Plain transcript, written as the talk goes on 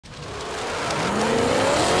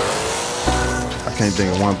can't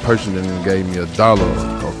think of one person that done gave me $1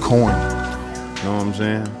 or a coin. You know what I'm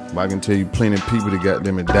saying? But I can tell you plenty of people that got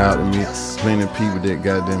them and doubted me. Plenty of people that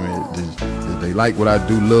got them and they like what I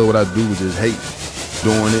do, love what I do, but just hate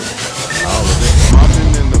doing it. All of it.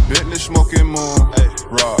 Mountain in the Bentley, smoking moon.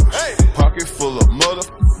 Rocks. Pocket full of mother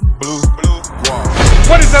blue guap.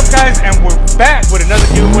 What is up, guys? And we're back with another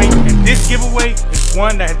giveaway. And this giveaway is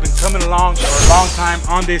one that has been coming along for a long time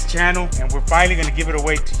on this channel. And we're finally going to give it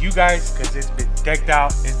away to you guys because it's been decked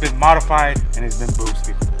out, it's been modified, and it's been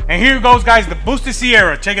boosted. And here goes, guys, the boosted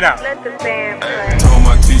Sierra. Check it out. Let the band play. Told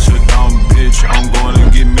my teacher, dumb bitch, I'm going to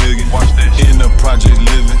get million. Watch that in the project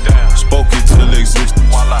living. Spoke it till existence.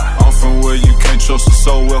 I'm from where you can't trust us,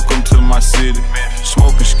 so welcome to my city.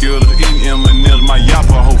 Smoking skilled, eating M&M's, my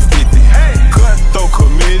yappa hoe 50. Cutthroat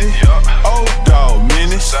committee, old dog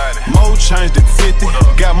menace. More change than 50,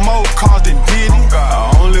 got more cars than Diddy.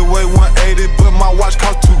 I only weigh 180, but my watch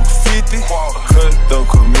cost 250. Cutthroat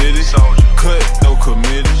committee, cutthroat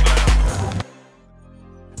committee.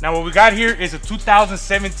 Now what we got here is a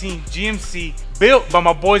 2017 GMC built by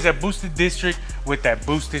my boys at Boosted District with that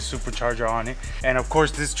boosted supercharger on it. And of course,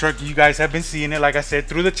 this truck, you guys have been seeing it, like I said,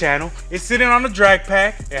 through the channel. It's sitting on a drag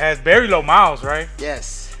pack. It has very low miles, right?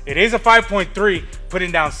 Yes. It is a 5.3,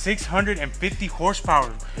 putting down 650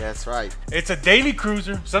 horsepower. That's right. It's a daily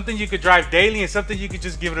cruiser, something you could drive daily and something you could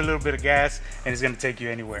just give it a little bit of gas and it's gonna take you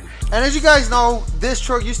anywhere. And as you guys know, this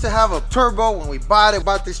truck used to have a turbo when we bought it.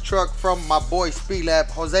 Bought this truck from my boy Speed Lab,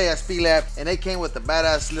 Jose at Speed Lab, and they came with the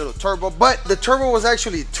badass little turbo. But the turbo was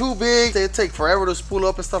actually too big. It'd take forever to spool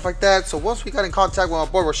up and stuff like that. So once we got in contact with my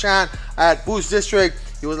boy Roshan at Boost District,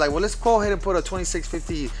 he was like, well, let's go ahead and put a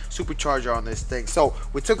 2650 supercharger on this thing. So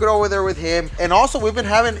we took it over there with him. And also we've been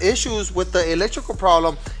having issues with the electrical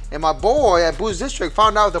problem. And my boy at Boost District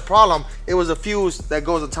found out the problem. It was a fuse that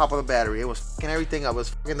goes on top of the battery. It was fucking everything. I was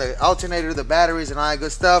fucking the alternator, the batteries, and all that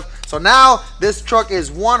good stuff. So now this truck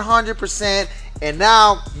is 100%. And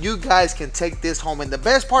now you guys can take this home. And the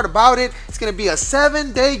best part about it, it's gonna be a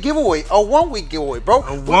 7-day giveaway, a 1-week giveaway, bro.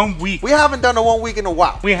 A 1 week. We haven't done a 1 week in a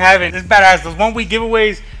while. We haven't. It's badass. Those 1 week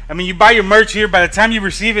giveaways. I mean, you buy your merch here. By the time you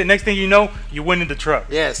receive it, next thing you know, you're winning the truck.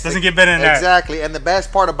 Yes. Doesn't get better than that. Exactly. And the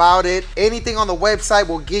best part about it, anything on the website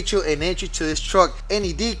will get you an entry to this truck.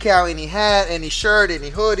 Any decal, any hat, any shirt, any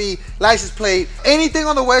hoodie, license plate, anything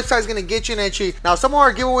on the website is gonna get you an entry. Now, some of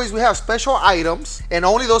our giveaways, we have special items, and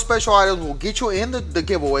only those special items will get you in the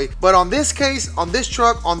giveaway. But on this case, on this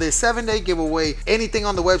truck, on this 7-day giveaway, anything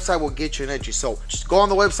on the website will get you an entry. So just go on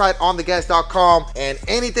the website, ONDGAS.com, and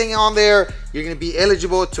anything on there, you're gonna be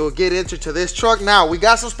eligible to get entered to this truck. Now, we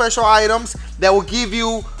got some special items that will give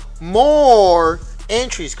you more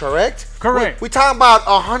entries, correct? Correct. We talking about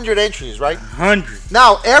 100 entries, right? 100.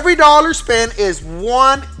 Now, every dollar spent is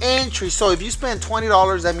 1 entry. So if you spend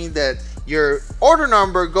 $20, that means that your order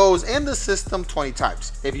number goes in the system 20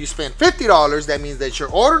 times. If you spend $50, that means that your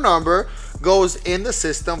order number goes in the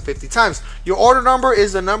system 50 times. Your order number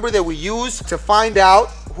is the number that we use to find out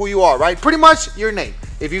who you are, right? Pretty much your name.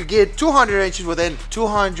 If you get 200 entries, within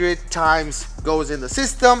 200 times goes in the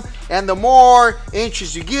system, and the more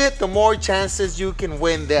entries you get, the more chances you can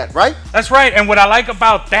win that, right? That's right. And what I like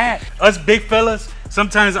about that, us big fellas,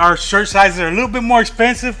 sometimes our shirt sizes are a little bit more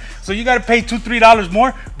expensive, so you got to pay $2, $3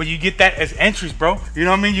 more, but you get that as entries, bro. You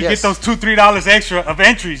know what I mean? You get those $2, $3 extra of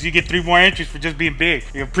entries. You get 3 more entries for just being big.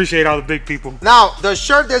 You appreciate all the big people. Now, the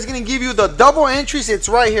shirt that's gonna give you the double entries, it's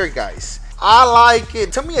right here, guys. I like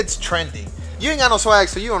it. To me, it's trending. You ain't got no swag,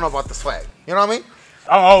 so you don't know about the swag. You know what I mean?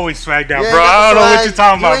 I'm always swagged out, bro. I don't know what you're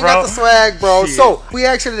talking about, bro. You ain't got the swag, bro. Shit. So we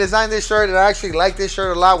actually designed this shirt, and I actually like this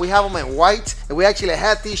shirt a lot. We have them in white, and we actually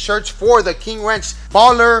had these shirts for the King Ranch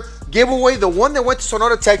Baller giveaway, the one that went to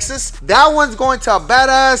Sonora, Texas. That one's going to a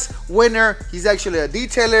badass winner. He's actually a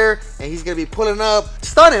detailer, and he's gonna be pulling up.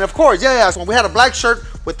 Stunning, of course. Yeah. So we had a black shirt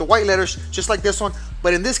with the white letters, just like this one.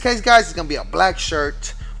 But in this case, guys, it's gonna be a black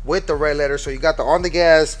shirt with the red letters. So you got the On The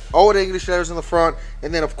Gas, all the English letters in the front,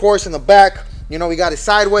 and then of course in the back, you know, we got it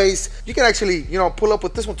sideways. You can actually, you know, pull up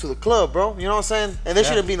with this one to the club, bro. You know what I'm saying? And there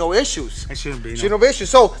shouldn't be no issues. There shouldn't be no issues.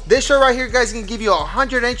 So this shirt right here, guys, can give you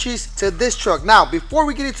 100 entries to this truck. Now, before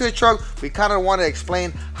we get into the truck, we kind of want to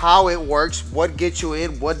explain how it works, what gets you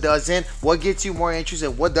in, what doesn't, what gets you more entries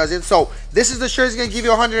and what doesn't. So this is the shirt that's gonna give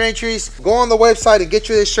you 100 entries. Go on the website and get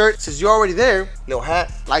you this shirt. Since you're already there, little hat,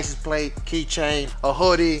 license plate, keychain, a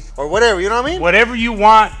hoodie, or whatever, you know what I mean? Whatever you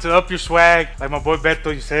want to up your swag. Like my boy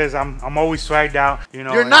Beto says, I'm always swagged out. You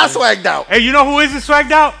know, you're not swagged out. Hey, you know who isn't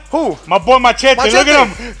swagged out? Who? My boy Machete. Look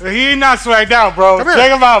at him. He ain't not swagged out, bro. Come here.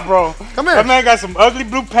 Check him out, bro. Come here. That man got some ugly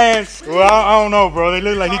blue pants. Well, I don't know, bro. They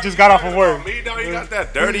look like he just got off of work. Me, though, you got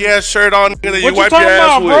that dirty ass shirt on that you What wipe you your talking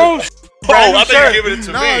ass about, with. bro? brand new I think shirt. you're giving it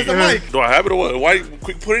to me. It's the mic. Do I have it or what? Why you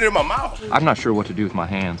quick put it in my mouth? I'm not sure what to do with my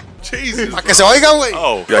hands. Jesus. Okay, so oiga, wait.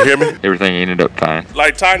 Oh, y'all hear me? Everything ended up fine.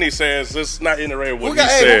 Like Tiny says, it's not in the ring what Who he got,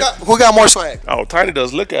 said. who got more swag? Oh, Tiny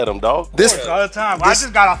does look at him, dog. This All the time. I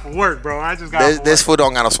just got off of work, bro. I just got off of this work. fool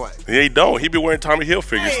don't got no swag. He don't. He be wearing Tommy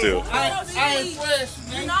Hilfiger still. I ain't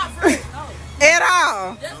fresh. You're not fresh. At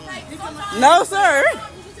all. No, sir.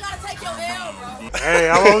 Hey,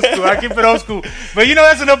 I'm old school. I keep it old school. But you know,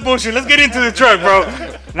 that's enough bullshit. Let's get into the truck, bro.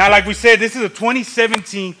 Now, like we said, this is a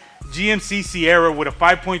 2017 GMC Sierra with a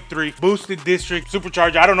 5.3 boosted district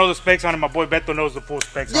supercharger. I don't know the specs on it. My boy Beto knows the full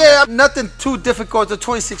specs on it. Yeah, nothing too difficult. The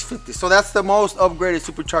 2650. So that's the most upgraded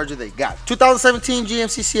supercharger they got. 2017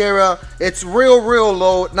 GMC Sierra. It's real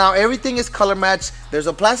low. Now everything is color matched. There's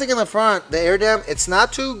a plastic in the front, the air dam. It's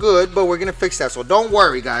not too good, but we're gonna fix that. So don't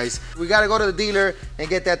worry, guys. We gotta go to the dealer and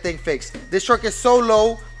get that thing fixed. This truck is so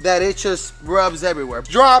low that it just rubs everywhere.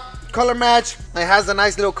 Drop, color match. It has a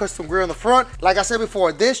nice little custom grill in the front. Like I said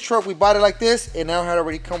before, this truck, we bought it like this, and now it had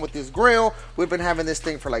already come with this grill. We've been having this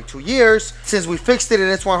thing for like 2 years. Since we fixed it and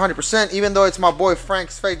it's 100%, even though it's my boy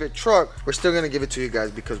Frank's favorite truck, we're still gonna give it to you guys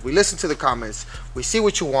because we listen to the comments, we see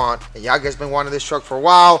what you want, and y'all guys been wanting this truck for a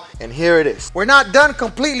while, and here it is. We're not done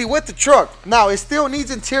completely with the truck. Now, it still needs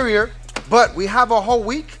interior, but we have a whole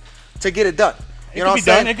week to get it done. You know what I'm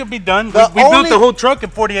saying? It could be done. We The built only- the whole truck in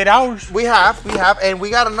 48 hours. We have, and we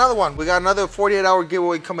got another one. We got another 48-hour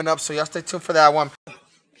giveaway coming up, so y'all stay tuned for that one.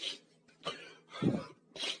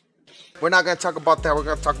 We're not going to talk about that. We're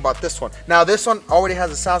going to talk about this one. Now, this one already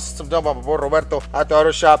has a sound system done by my boy Roberto at the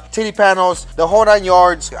auto shop. TV panels, the whole 9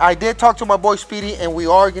 yards. I did talk to my boy Speedy, and we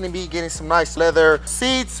are going to be getting some nice leather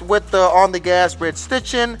seats with the On The Gas red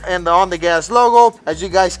stitching and the On The Gas logo. As you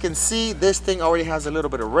guys can see, this thing already has a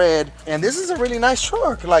little bit of red. And this is a really nice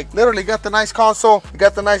truck. Like, literally got the nice console. You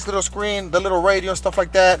got the nice little screen, the little radio and stuff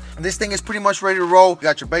like that. And this thing is pretty much ready to roll. You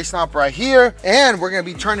got your bass amp right here. And we're going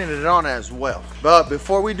to be turning it on as well. But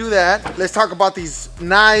before we do that, let's talk about these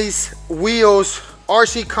nice wheels.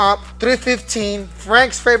 RC Comp 315,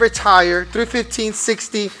 Frank's favorite tire,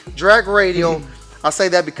 315/60 drag radial. I'll say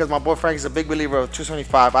that because my boy Frank is a big believer of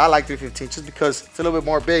 275. I like 315 just because it's a little bit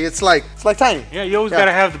more big. It's like tiny. Yeah, you always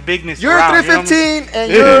gotta have the bigness. You're around, a 315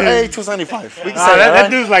 and you're a 275. We can say that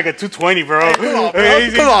right? dude's like a 220, bro. Hey, come on, bro.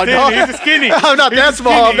 He's Come on, dog. He's a skinny. I'm not that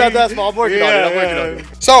small. I'm not that small. I'm working on it. I'm Yeah, working on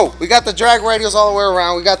it. So we got the drag radials all the way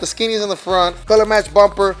around. We got the skinnies in the front, color match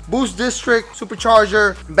bumper, boost district,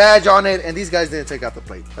 supercharger, badge on it, and these guys didn't take out the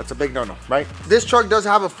plate. That's a big no-no, right? This truck does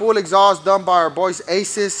have a full exhaust done by our boys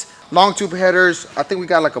Aces. Long tube headers. I think we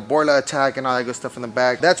got like a boiler attack and all that good stuff in the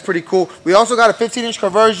back. That's pretty cool. We also got a 15-inch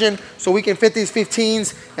conversion so we can fit these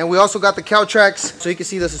 15s. And we also got the cow tracks so you can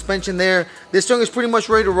see the suspension there. This thing is pretty much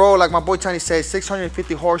ready to roll. Like my boy Tiny says,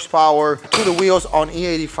 650 horsepower to the wheels on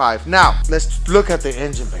E85. Now, let's look at the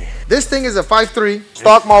engine bay. This thing is a 5.3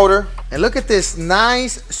 stock motor. And look at this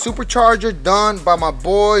nice supercharger done by my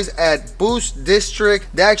boys at Boost District.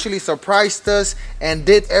 They actually surprised us and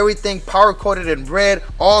did everything power coated in red.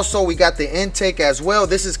 Also, we got the intake as well.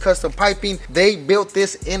 This is custom piping. They built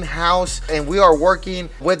this in-house and we are working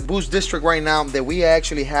with Boost District right now that we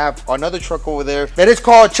actually have another truck over there that is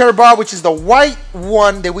called Cheddar Bob, which is the white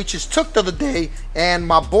one that we just took the other day. And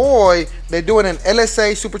my boy, they're doing an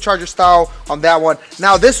LSA supercharger style on that one.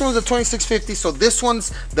 Now, this one's a 2650, so this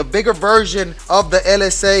one's the bigger version of the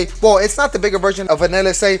LSA. Well, it's not the bigger version of an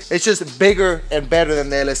LSA. It's just bigger and better than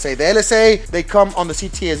the LSA. The LSA, they come on the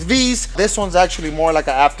CTSVs. This one's actually more like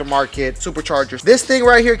an aftermarket supercharger. This thing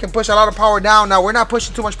right here can push a lot of power down. Now, we're not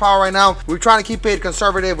pushing too much power right now. We're trying to keep it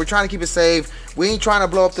conservative. We're trying to keep it safe. We ain't trying to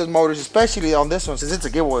blow up the motors, especially on this one since it's a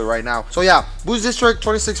giveaway right now. So yeah, Boost District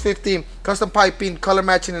 2650, custom piping, color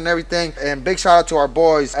matching and everything. And big shout out to our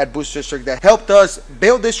boys at Boost District that helped us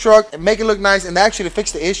build this truck and make it look nice and actually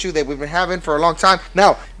fix the issue that we've been having for a long time.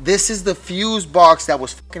 Now, this is the fuse box that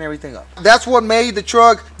was fucking everything up. That's what made the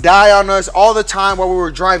truck die on us all the time while we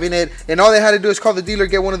were driving it. And all they had to do is call the dealer,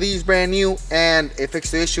 get one of these brand new, and it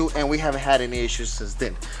fixed the issue. And we haven't had any issues since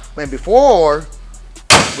then. When before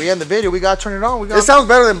we end the video, we gotta turn it on. It sounds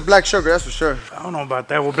better than Black Sugar, that's for sure. I don't know about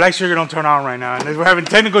that. Well, Black Sugar don't turn on right now, and we're having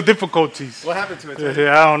technical difficulties. What happened to it?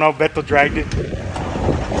 Yeah, I don't know. Beto dragged it.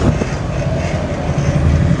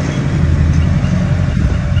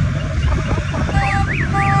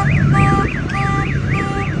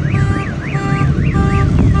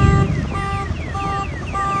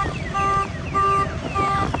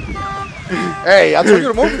 Hey, I told you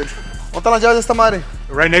to move it. ¿Dónde están las llaves de esta madre?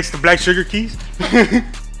 Right next to Black Sugar keys.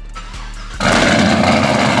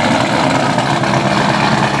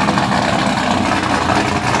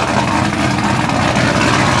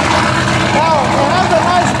 Now, it has a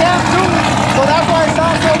nice cam too.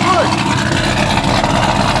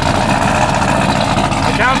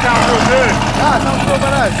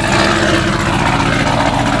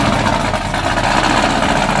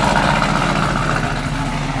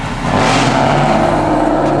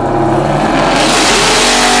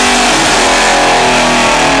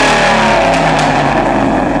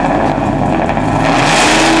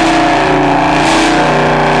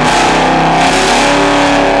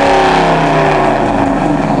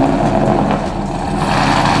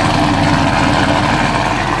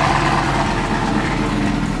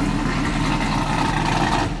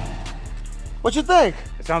 you think?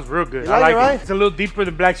 It sounds real good. You I like it, right? it. It's a little deeper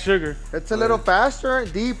than Black Sugar. It's a little faster,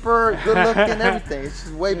 deeper, good looking, everything. It's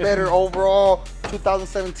just way better overall.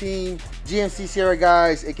 2017 GMC Sierra,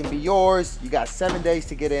 guys. It can be yours. You got 7 days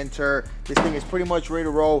to get entered. This thing is pretty much ready to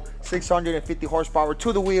roll. 650 horsepower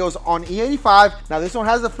to the wheels on E85. Now this one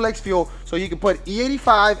has the flex fuel, so you can put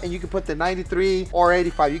E85 and you can put the 93 or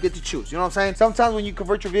 85. You get to choose. You know what I'm saying? Sometimes when you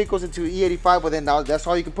convert your vehicles into E85, well then that's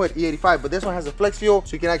all you can put, E85. But this one has a flex fuel,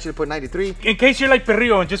 so you can actually put 93. In case you're like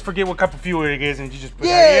Perrillo and just forget what type of fuel it is, and you just put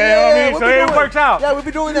Yeah, that. You know what I mean? we'll So be it doing- works out. Yeah, we'll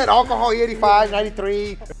be doing that alcohol, E85,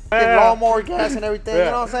 93, Yeah. lawnmower gas and everything. Yeah.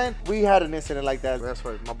 You know what I'm saying? We had an incident like that. That's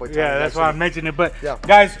what my boy told me. Yeah, that's why I actually. mentioned it. But Yeah.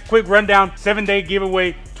 guys, quick rundown: 7-day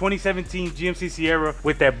giveaway, 2017 GMC Sierra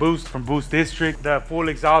with that boost from Boost District, the full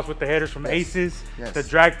exhaust with the headers from Aces, Yes. the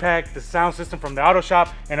drag pack, the sound system from the Auto Shop,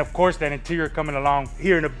 and of course that interior coming along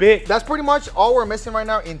here in a bit. That's pretty much all we're missing right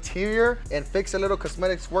now. Interior and fix a little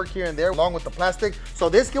cosmetics work here and there along with the plastic. So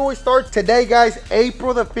this giveaway starts today, guys,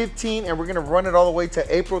 April the 15th, and we're gonna run it all the way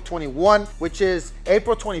to April 21, which is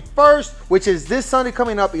April 21st, which is this Sunday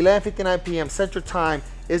coming up, 11:59 p.m. Central Time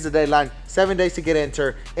is the deadline. 7 days to get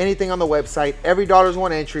entered. Anything on the website. Every $1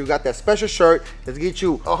 one entry. We got that special shirt that gets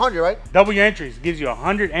you 100, right? Double your entries, gives you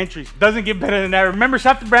 100 entries. Doesn't get better than that. Remember,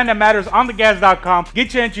 shop the brand that matters on ONDGAS.com.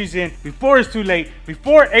 Get your entries in before it's too late,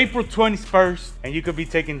 before April 21st, and you could be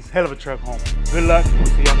taking a hell of a truck home. Good luck. We'll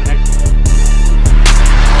see you on the next one.